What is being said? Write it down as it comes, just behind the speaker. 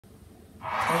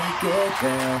Hey good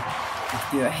girl,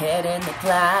 with your head in the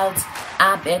clouds,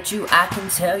 I bet you I can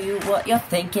tell you what you're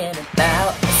thinking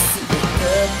about. I see a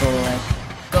good boy,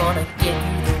 gonna give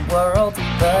you the world,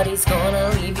 but he's gonna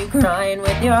leave you crying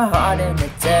with your heart in the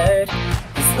dirt.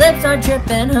 His lips are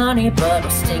dripping honey, but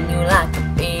he'll sting you like a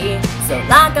bee. So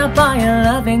lock up all your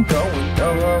loving, go and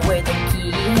throw away the key.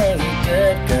 Hey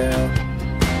good girl,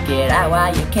 get out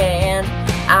while you can.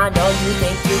 I know you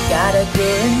think you got a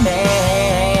good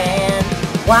man.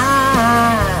 Why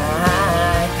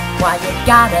you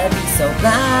gotta be so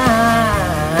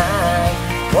blind?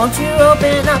 Won't you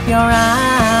open up your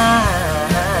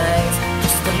eyes?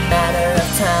 Just a matter of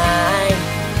time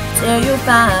till you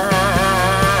find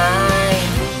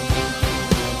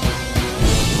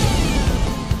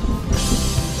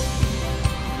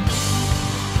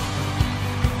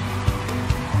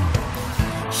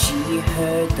she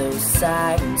heard those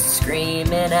sirens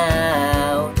screaming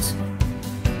out.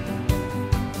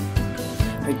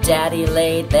 Her daddy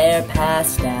laid there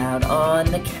passed out on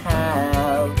the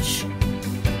couch.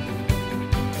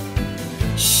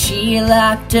 She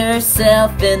locked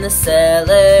herself in the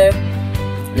cellar,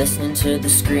 listening to the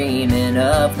screaming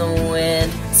of the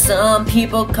wind. Some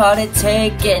people called it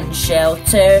taking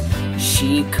shelter,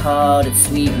 she called it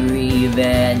sweet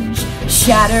revenge.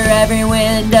 Shatter every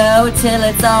window till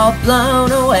it's all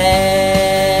blown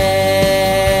away.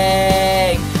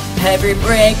 Every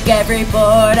brick, every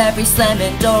board, every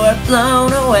slamming door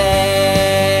blown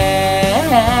away.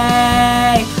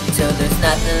 Till there's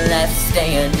nothing left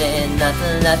standing,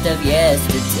 nothing left of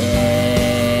yesterday.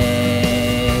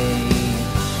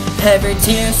 Every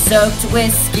tear-soaked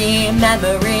whiskey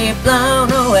memory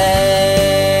blown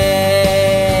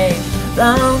away.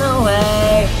 Blown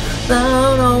away,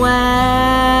 blown away.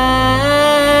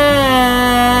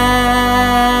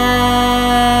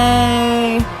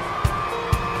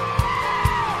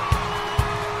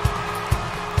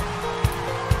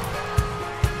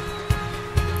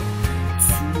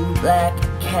 Black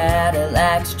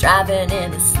Cadillacs driving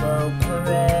in a slow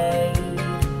parade.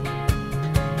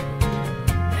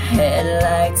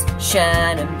 Headlights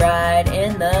shining bright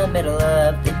in the middle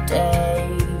of the day.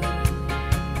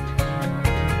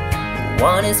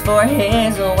 One is for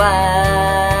his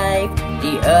wife,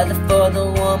 the other for the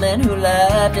woman who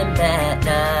loved him that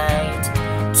night.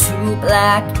 Two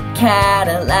black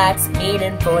Cadillacs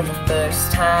meeting for the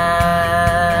first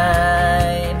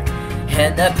time.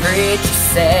 And the preacher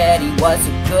said he was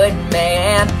a good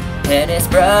man, and his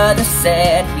brother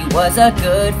said he was a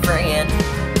good friend.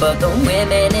 But the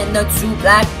women in the two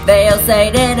black veils, they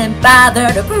didn't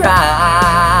bother to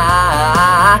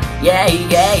cry. Yeah,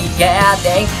 yeah, yeah,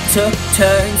 they took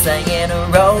turns laying a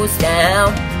rose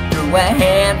down, threw a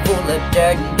handful of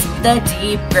dirt into the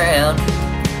deep ground.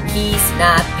 He's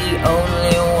not the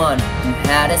only one who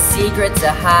had a secret to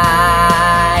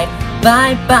hide.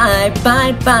 Bye, bye,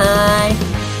 bye, bye.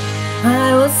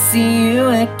 I will see you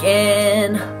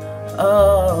again.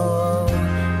 Oh,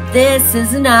 this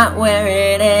is not where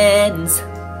it ends.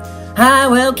 I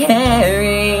will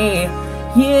carry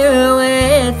you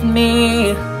with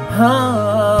me.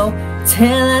 Oh,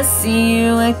 till I see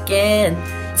you again.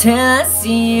 Till I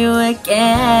see you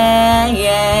again.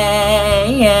 Yeah,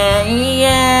 yeah,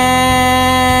 yeah.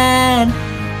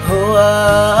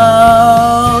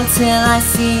 Oh, till I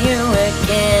see you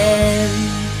again.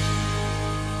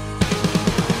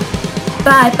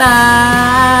 Bye bye,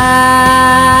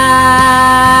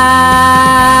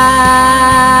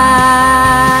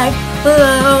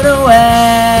 blown away.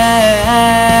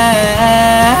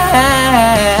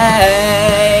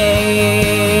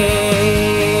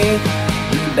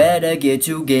 You better get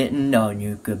to getting on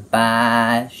your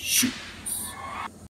goodbye. Shoot.